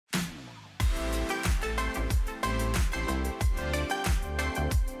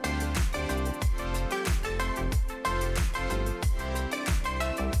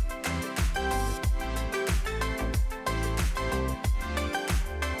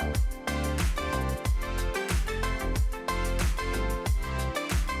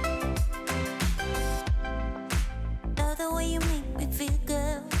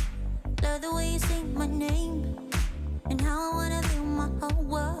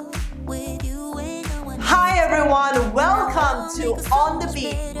to On The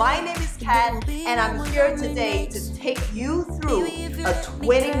Beat. My name is Kat and I'm here today to take you through a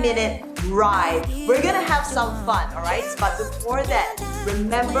 20-minute ride. We're gonna have some fun, alright? But before that,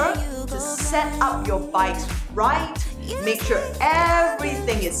 remember to set up your bikes right. Make sure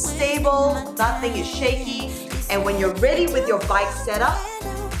everything is stable, nothing is shaky. And when you're ready with your bike set up,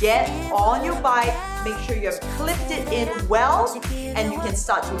 get on your bike, make sure you've clipped it in well, and you can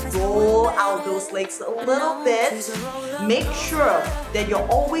start to roll out those legs a little bit. Make sure that you're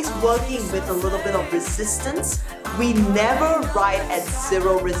always working with a little bit of resistance. We never ride at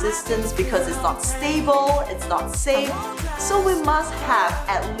zero resistance because it's not stable, it's not safe. So we must have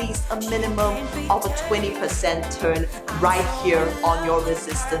at least a minimum of a 20% turn right here on your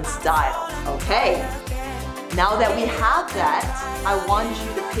resistance dial, okay? Now that we have that, I want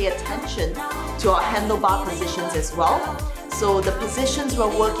you to pay attention to our handlebar positions as well. So the positions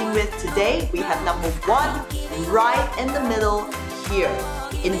we're working with today, we have number 1, right in the middle here,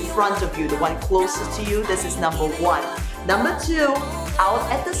 in front of you, the one closest to you, this is number 1. Number 2, out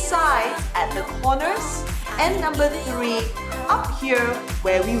at the sides, at the corners. And number 3, up here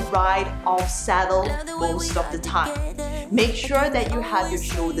where we ride off saddle most of the time. Make sure that you have your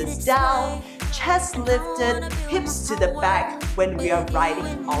shoulders down, chest lifted, hips to the back when we are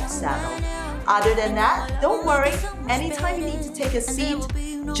riding off saddle. Other than that, don't worry, anytime you need to take a seat,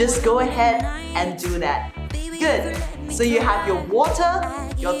 just go ahead and do that. Good. So you have your water,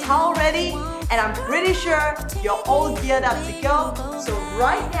 your towel ready, and I'm pretty sure you're all geared up to go. So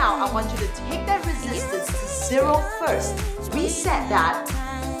right now, I want you to take that resistance to 0 first. Reset that.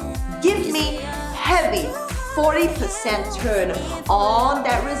 Give me heavy 40% turn on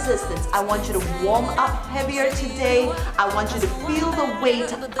that resistance. I want you to warm up heavier today. I want you to feel the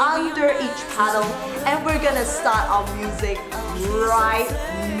weight under each paddle. And we're gonna start our music right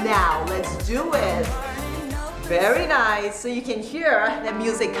now. Let's do it. Very nice. So you can hear the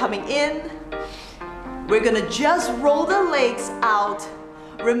music coming in. We're gonna just roll the legs out.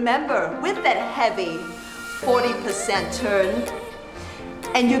 Remember, with that heavy 40% turn,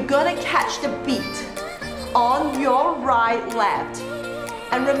 and you're gonna catch the beat on your right, left.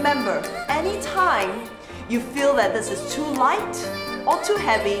 And remember, anytime you feel that this is too light or too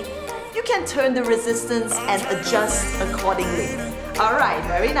heavy, you can turn the resistance and adjust accordingly. Alright,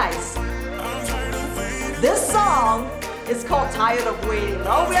 very nice. This song is called Tired of Waiting.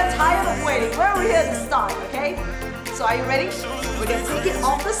 Oh, we are tired of waiting. We're here to start, okay? So are you ready? We're gonna take it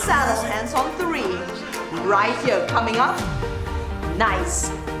off the saddle, hands on 3. Right here, coming up.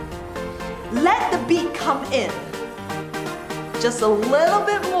 Nice. Let the beat come in. Just a little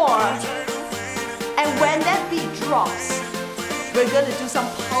bit more. And when that beat drops, we're gonna do some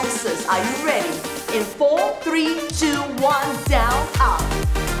pulses. Are you ready? In 4, 3, 2, 1, down, up.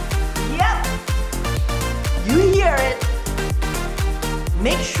 Yep. You hear it.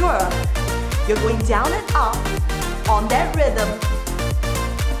 Make sure you're going down and up on that rhythm.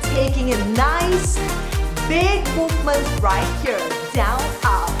 Taking a nice, big movement right here. Down,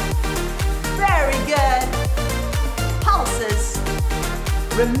 up. Very good. Pulses.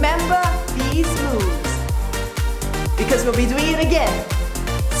 Remember these moves because we'll be doing it again.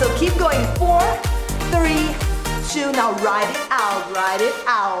 So keep going. 4, 3, 2. Now ride it out. Ride it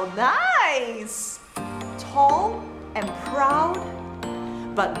out. Nice. Tall and proud,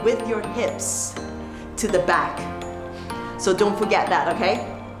 but with your hips to the back. So don't forget that, okay?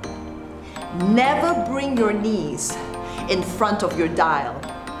 Never bring your knees in front of your dial.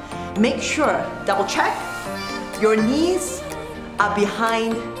 Make sure, double check, your knees are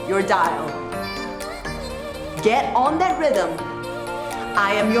behind your dial. Get on that rhythm.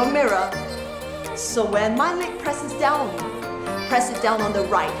 I am your mirror. So when my leg presses down, press it down on the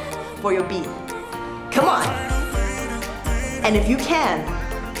right for your beat. Come on. And if you can,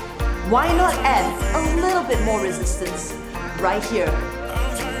 why not add a little bit more resistance right here?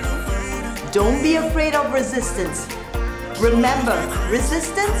 Don't be afraid of resistance. Remember,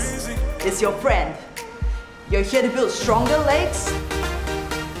 resistance is your friend. You're here to build stronger legs,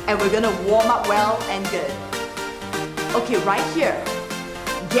 and we're gonna warm up well and good. Okay, right here.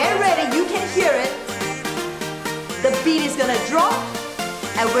 Get ready, you can hear it. The beat is gonna drop,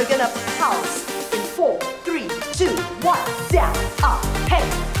 and we're gonna pulse in 4, 3, 2, 1, down, up, hey.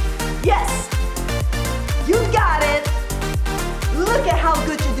 Yes, you got it. Look at how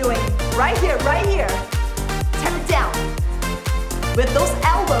good you're doing. Right here, right here. Tap it down. With those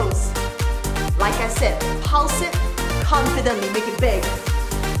elbows, like I said, pulse it confidently, make it big.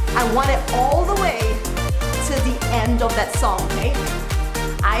 I want it all the way to the end of that song, okay?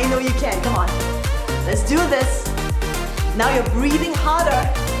 I know you can, come on. Let's do this. Now you're breathing harder.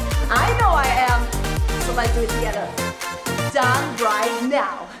 I know I am. So let's do it together. done right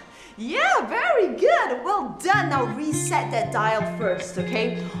now. Yeah, very good. Well done. Now reset that dial first,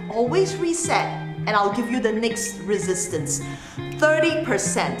 okay? Always reset, and I'll give you the next resistance.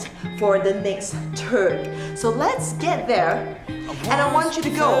 30% for the next turn. So let's get there. And I want you to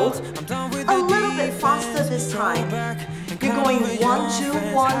go a little bit faster this time. You're going 1, 2,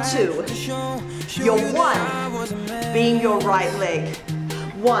 1, 2. Your 1 being your right leg.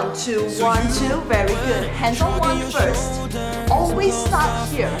 1, 2, 1, 2. Very good. Hands on 1 first. Always start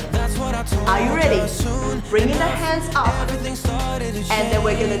here. Are you ready? Bringing the hands up. And then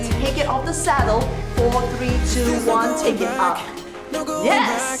we're gonna take it off the saddle. 4, 3, 2, 1. Take it up.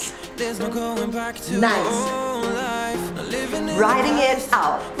 Yes. Nice. Riding it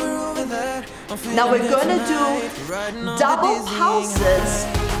out. Now we're gonna do double pulses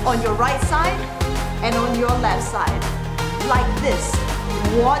on your right side and on your left side. Like this.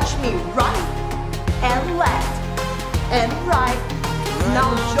 Watch me right and left and right.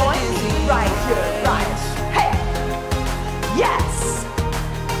 Now join me right here, right. Hey! Yes!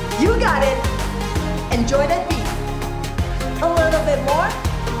 You got it. Enjoy that beat. A little bit more.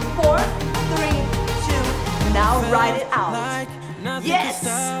 4, 3, 2. Now ride it out. Yes!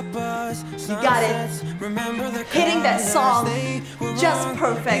 You got it. Hitting that song just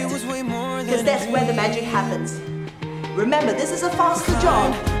perfect. Because that's where the magic happens. Remember, this is a faster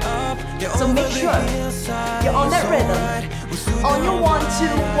jog. So make sure you're on that rhythm. On your 1, 2,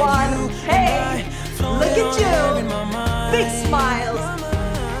 1. Hey! Look at you. Big smiles.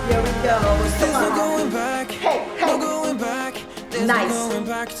 Here we go. Come on. Hey, hey. Nice.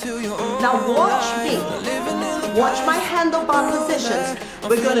 Now watch me. Watch my handlebar positions.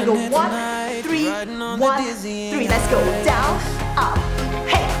 We're gonna go 1, 3, 1, 3. Let's go. Down, up.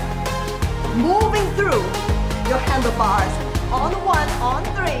 Hey. Moving through your handlebars. On 1, on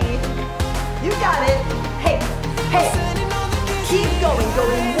 3. You got it. Hey, hey. Keep going.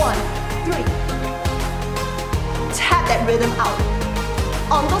 Going 1, 3. Tap that rhythm out.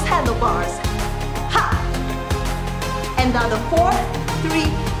 On those handlebars. Ha! And down to 4, 3,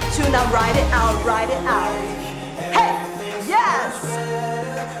 2. Now ride it out, ride it out. Hey! Yes!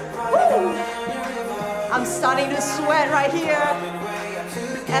 Woo! I'm starting to sweat right here.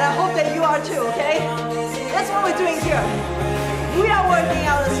 And I hope that you are too, okay? That's what we're doing here. We are working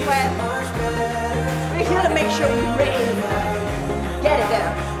out the sweat. We're here to make sure you're ready. Get it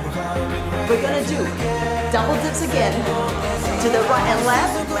there. We're gonna do double dips again. To the right and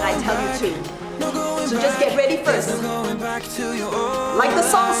left when I tell you to. So just get ready first. Like the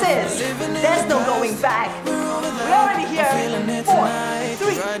song says, there's no going back. We're already here. 4,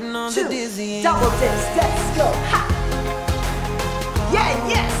 3, 2, double dips. Let's go. Ha! Yeah,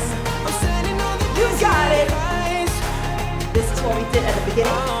 yes! You got it! This is what we did at the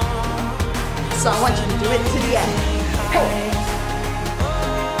beginning. So I want you to do it to the end. Hey!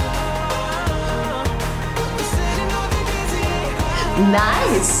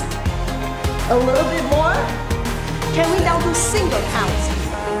 Nice! A little bit more. Can we now do single counts?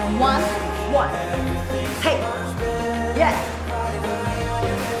 1, 1. Hey! Yeah!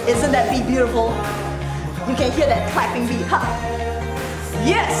 Isn't that beat beautiful? You can hear that clapping beat, huh?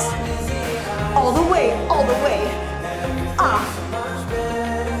 Yes! All the way, all the way. Ah!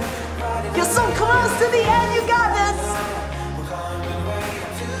 You're so close to the end, you got this!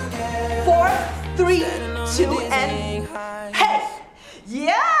 4, 3, 2, and hey!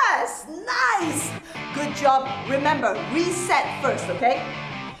 Yes! Nice! Good job. Remember, reset first, okay?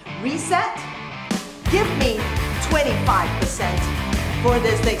 Reset. Give me 25% for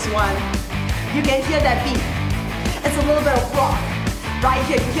this next one. You can hear that beat. It's a little bit of rock. Right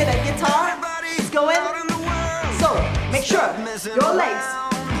here, you hear that guitar? It's going. So, make sure your legs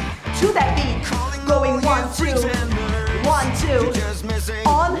to that beat. Going 1, 2, 1, 2.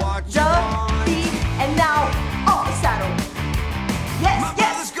 On the beat. And now, off the saddle. Yes, yes.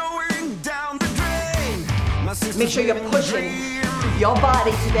 Make sure you're pushing your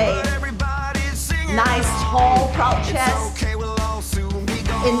body today. Nice, tall, proud chest.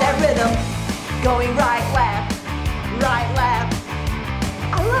 In that rhythm. Going right, left. Right, left.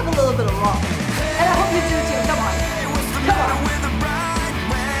 I love a little bit of rock. And I hope you do too. Come on. Come on.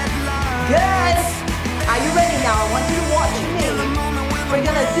 Good. Are you ready now? I want you to watch me. We're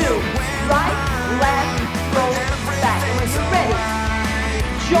gonna do right, left, roll, back. And when you're ready,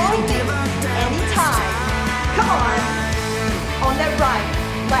 join me anytime. Come on. On that right,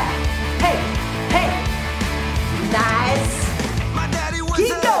 left. Hey, hey. Nice.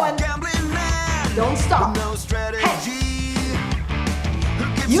 Keep going. Don't stop. Hey.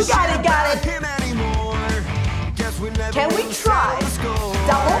 You got it, got it. Can we try?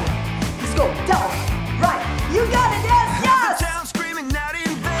 Double? Let's go, double. Right. You got it, yes, yes.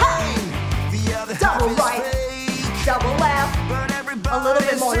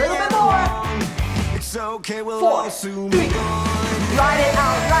 okay, we'll 4, all 3. soon be gone. Ride it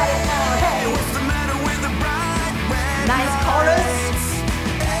out, hey. What's the matter with the bright red Nice chorus.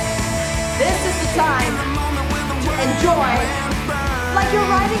 This is the time to enjoy like you're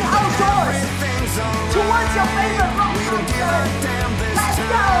riding outdoors towards your favorite rock concert. Let's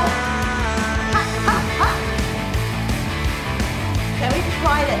go. Ha, ha, ha. Can we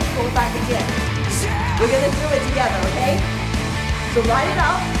try that? Go back again. We're gonna do it together, okay? So ride it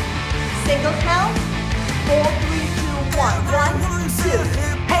out. Single count. 4, 3, 2, 1. 1, 2.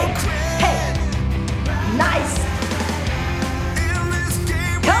 Hey, hey. Nice.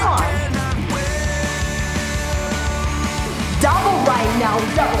 Come on. Double right now.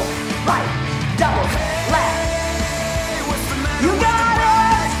 Double right. Double left. You got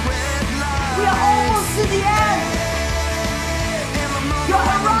it. We are almost to the end. You're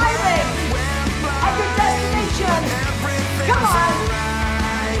arriving at your destination. Come on.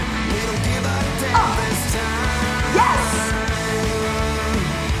 Yes.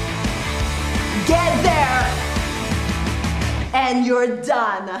 Get there. And you're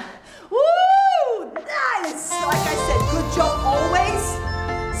done. Woo! Nice. Like I said, good job always.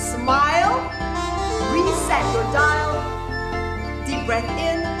 Smile. Reset your dial. Deep breath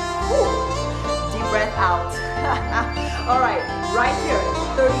in. Woo. Deep breath out. All right, right here,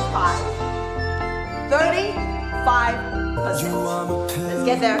 35. 35%. Let's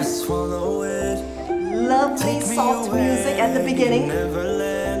get there. Lovely soft music at the beginning.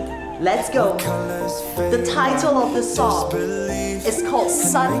 Let's go. The title of the song is called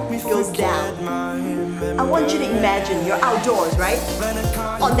Sun Goes Down. I want you to imagine you're outdoors, right?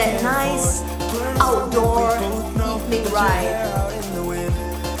 On that nice outdoor evening ride.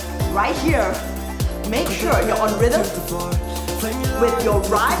 Right here, make sure you're on rhythm with your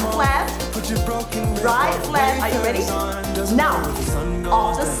right flat. Right flat, are you ready? Now,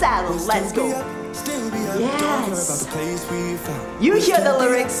 off the saddle, let's go. Yes. You hear the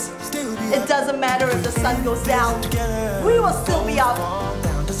lyrics. It doesn't matter if the sun goes down. We will still be up.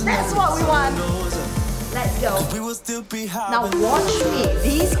 That's what we want. Let's go. Now watch me.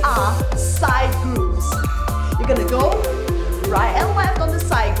 These are side grooves. You're gonna go right and left on the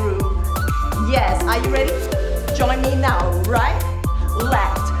side groove. Yes, are you ready? Join me now. Right,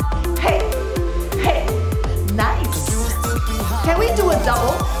 left. Hey, hey. Nice. Can we do a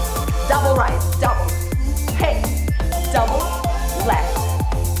double? Double right, double. Hey, double, left.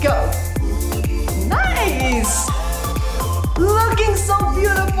 Go. Nice. Looking so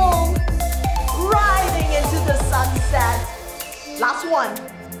beautiful. Riding into the sunset. Last one.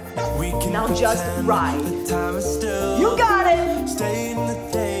 Now just ride. You got it.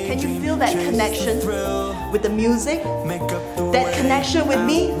 Can you feel that connection with the music? That connection with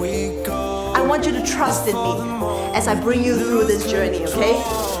me? I want you to trust in me as I bring you through this journey, okay?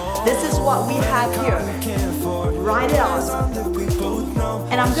 This is what we have here. Ride it out.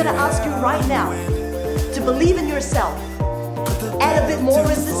 And I'm gonna ask you right now to believe in yourself. Add a bit more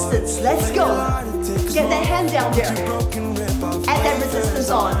resistance. Let's go. Get that hand down there. Add that resistance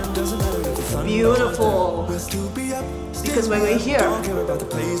on. Beautiful. Because when we're here,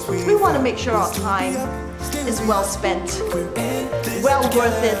 we want to make sure our time is well spent. Well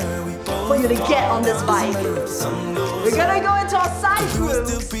worth it for you to get on this bike. We're gonna go into our side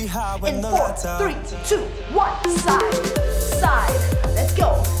grooves. In 4, 3, 2, 1. Side, side. Let's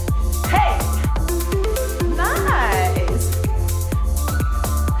go. Hey. Nice.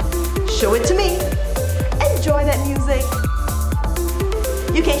 Show it to me. Enjoy that music.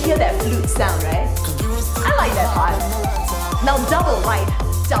 You can hear that flute sound, right? I like that part. Now double right,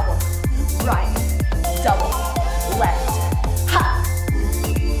 double right, double left. Ha!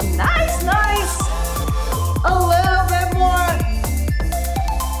 Nice, nice. A little bit more.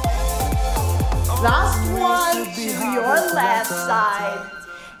 Last one to your left side.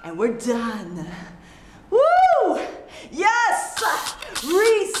 And we're done. Woo! Yes!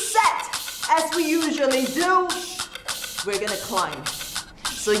 Reset as we usually do. We're gonna climb.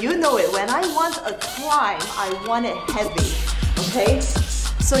 So you know it, when I want a climb, I want it heavy, okay?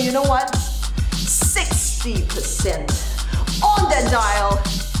 So you know what? 60% on the dial.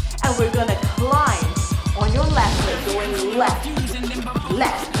 And we're gonna climb on your left leg, going left,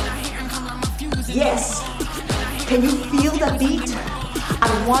 left. Yes. Can you feel the beat? I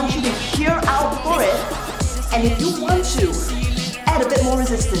want you to hear out for it. And if you want to, add a bit more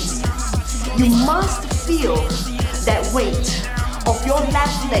resistance. You must feel that weight of your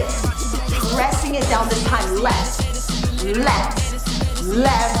left leg, pressing it down this time. Left, left,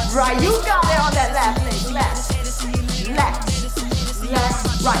 left, right. You got it on that left leg. Left, left,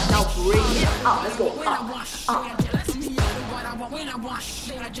 left, right. Now bring it up. Let's go up, up.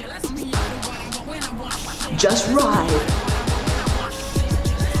 Just ride.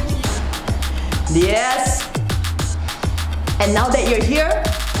 Yes. And now that you're here,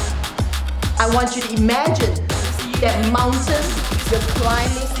 I want you to imagine that mountain you're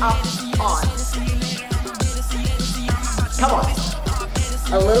climbing up on. Come on.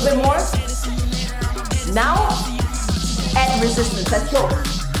 A little bit more. Now, add resistance. Let's go.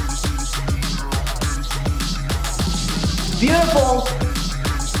 Beautiful.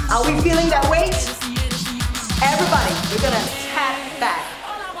 Are we feeling that weight? Everybody, we're gonna tap back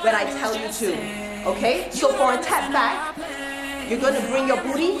when I tell you to. Okay? So for a tap back, you're gonna bring your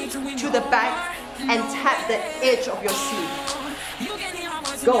booty to the back and tap the edge of your sleeve.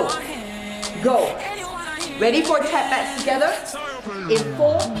 Go. Go. Ready for tap backs together? In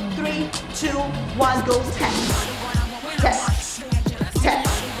 4, 3, 2, 1, go tap. Tap. Tap.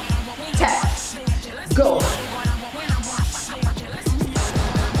 Tap. Go.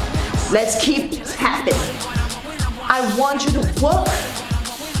 Let's keep tapping. I want you to work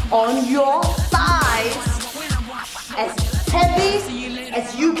on your thighs as heavy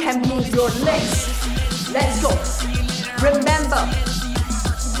as you can move your legs. Let's go. Remember,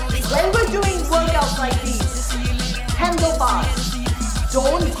 when we're doing workouts like these, handlebars,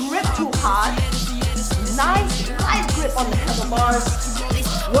 don't grip too hard. Nice, light grip on the handlebars.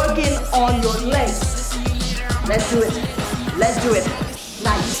 Working on your legs. Let's do it. Let's do it.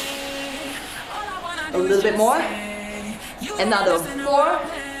 Nice. A little bit more. Another 4,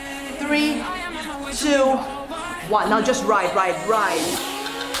 3, 2, 1. Now just ride.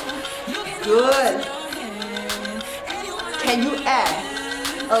 Good. Can you add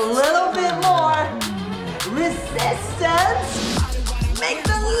a little bit more resistance? Make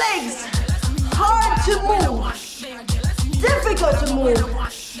the legs hard to move, difficult to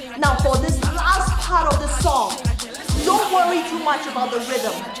move. Now for this last part of the song, don't worry too much about the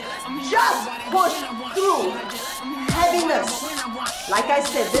rhythm. Just push through heaviness. Like I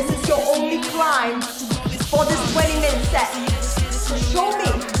said, this is your only climb for this 20-minute set. So show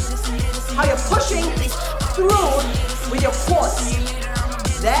me how you're pushing through with your quads.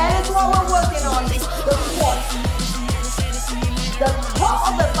 That is what we're working on, the quads. The top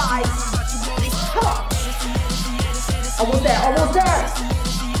of the thighs. Come on. Almost there, almost there.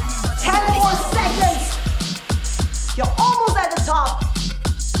 10 more seconds. You're almost at the top.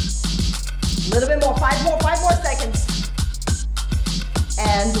 A little bit more, 5 more seconds.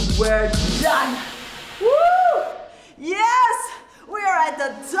 And we're done. Woo! Yes! We are at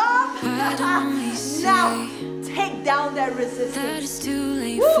the top. Now, take down that resistance.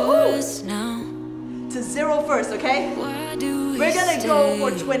 To 0 first, okay? We're gonna go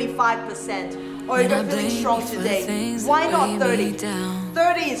for 25%. Or if you're feeling strong today, why not 30?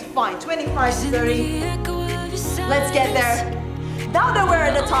 30 is fine. 25 to 30. Let's get there. Now that we're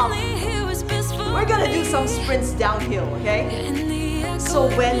at the top, we're gonna do some sprints downhill, okay? So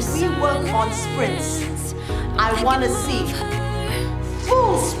when we work on sprints, I wanna see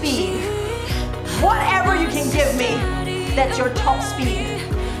full speed. Whatever you can give me, that's your top speed.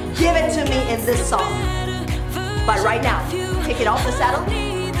 Give it to me in this song. But right now, take it off the saddle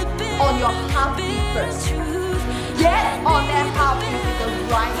on your half beat first. Get on that half beat with the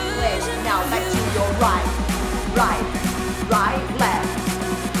right leg. Now back to your right, left.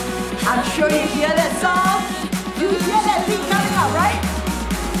 I'm sure you hear that song. You hear that beat coming up, right?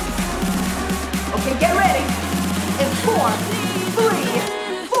 Okay, get ready. In 4, 3,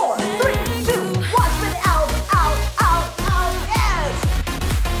 4, 3, 2, 1. Spin it out, yes.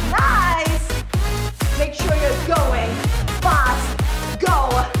 Nice. Make sure you're going fast. Go.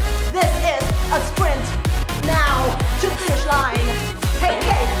 This is a sprint. Now to the finish line. Hey.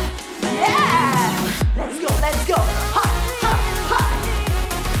 Yeah. Let's go. Ha.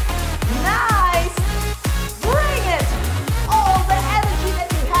 Nice. Bring it. All the energy that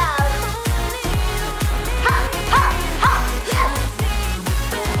you have. Ha. Yes.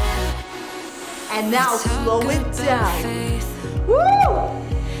 And now slow it down. Woo.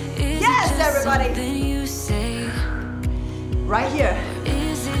 Yes, everybody. Right here.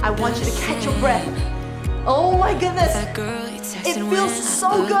 I want you to catch your breath. Oh my goodness. It feels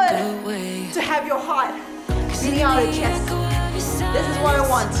so good to have your heart beating out of your chest. This is what I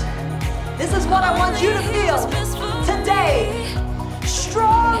want. This is what I want you to feel today.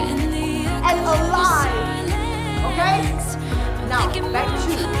 Strong and alive. Okay? Now, back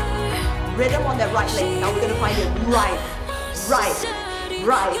to rhythm on that right leg. Now we're going to find it right.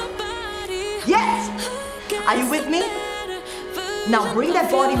 Yes! Are you with me? Now bring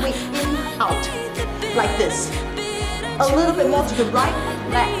that body weight in, out, like this. A little bit more to the right,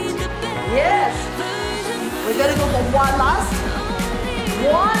 left. Yes. We're gonna go for one last,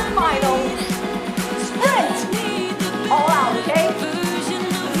 one final sprint. it. All out, okay?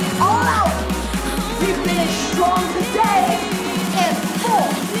 All out. We finish strong today. In 4,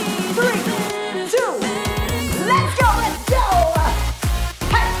 3, 2. Let's go, let's go.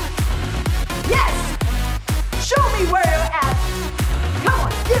 Hey. Yes. Show me where you're at. Come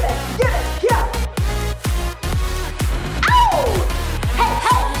on, give it, here. Ow! Hey,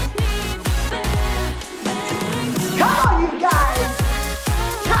 hey. Come on, you guys.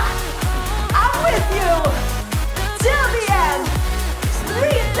 Ha. I'm with you. Till the end.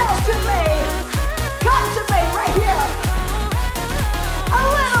 Breathe down to me. Concentrate right here. A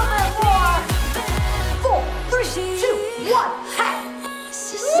little bit more. 4, 3, 2, 1. Hey.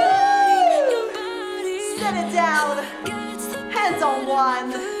 Set it down. Hands on one.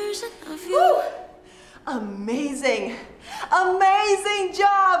 Woo. Amazing. Amazing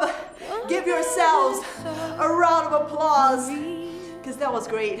job. Give yourselves a round of applause because that was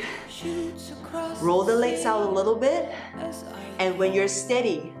great. Roll the legs out a little bit, and when you're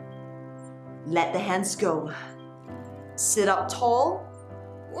steady, let the hands go. Sit up tall.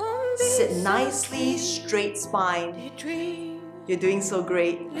 Sit nicely, straight spine. You're doing so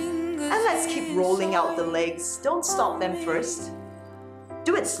great. And let's keep rolling out the legs. Don't stop them first.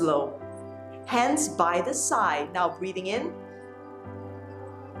 Do it slow. Hands by the side. Now breathing in.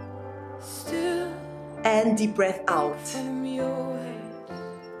 And deep breath out.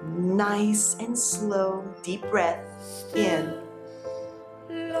 Nice and slow. Deep breath in.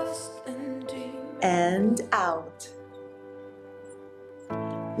 And out.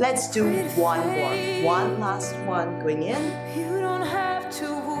 Let's do one more. One last one. Going in.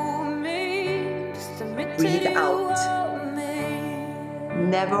 Breathe out.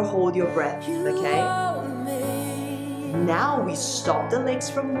 Never hold your breath, okay? Now we stop the legs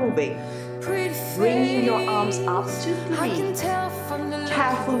from moving. Bringing your arms up to 3.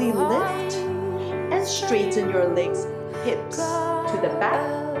 Carefully lift and straighten your legs. Hips to the back,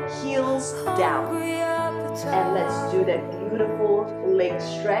 heels down. And let's do that beautiful leg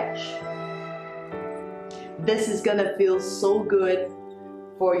stretch. This is gonna feel so good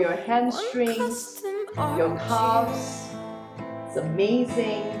for your hamstrings, your calves. It's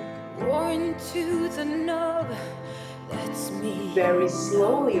amazing. Very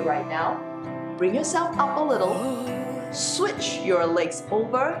slowly right now. Bring yourself up a little. Switch your legs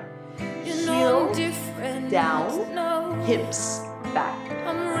over. Heel down. Hips back.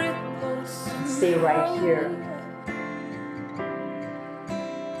 Stay right here.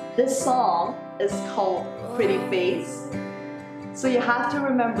 This song is called Pretty Face. So you have to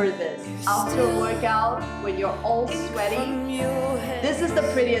remember this. After a workout, when you're all sweaty, this is the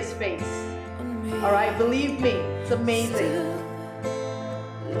prettiest face. Alright, believe me, it's amazing.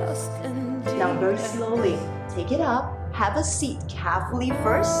 Now very slowly, take it up. Have a seat carefully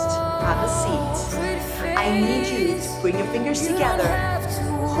first. Have a seat. I need you to bring your fingers together.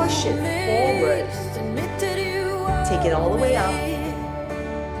 Push it forward. Take it all the way up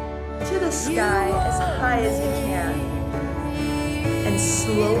to the sky as high as you can. And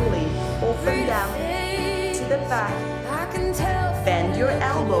slowly open down to the back. Bend your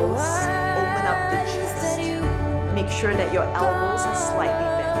elbows. Open up the chest. Make sure that your elbows are slightly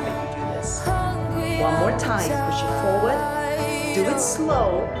bent when you do this. One more time. Push it forward. Do it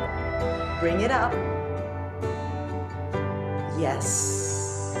slow. Bring it up.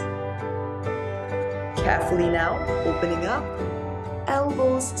 Yes. Carefully now. Opening up.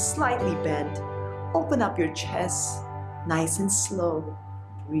 Elbows slightly bent. Open up your chest. Nice and slow.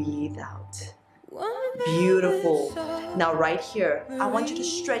 Breathe out. Beautiful. Now right here, I want you to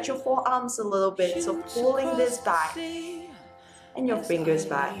stretch your forearms a little bit. So pulling this back and your fingers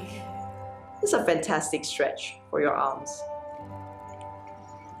back. It's a fantastic stretch for your arms.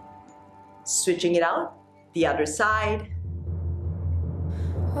 Switching it out, the other side.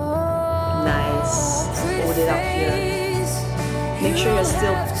 Nice. Hold it up here. Make sure you're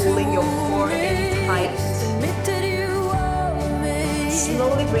still pulling your core in tight.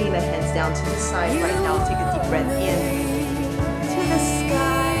 Slowly bring the hands down to the side right now. Take a deep breath in. To the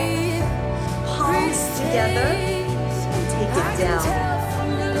sky. Palms together. And take it down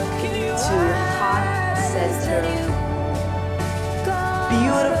to heart center.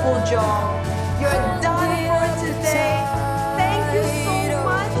 Beautiful job. You're done for today. Thank you so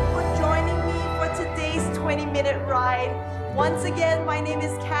much for joining me for today's 20-minute ride. Once again, my name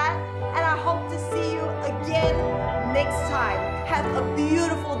is Kat, and I hope to see you again next time. Have a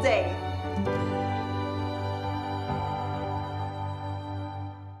beautiful day.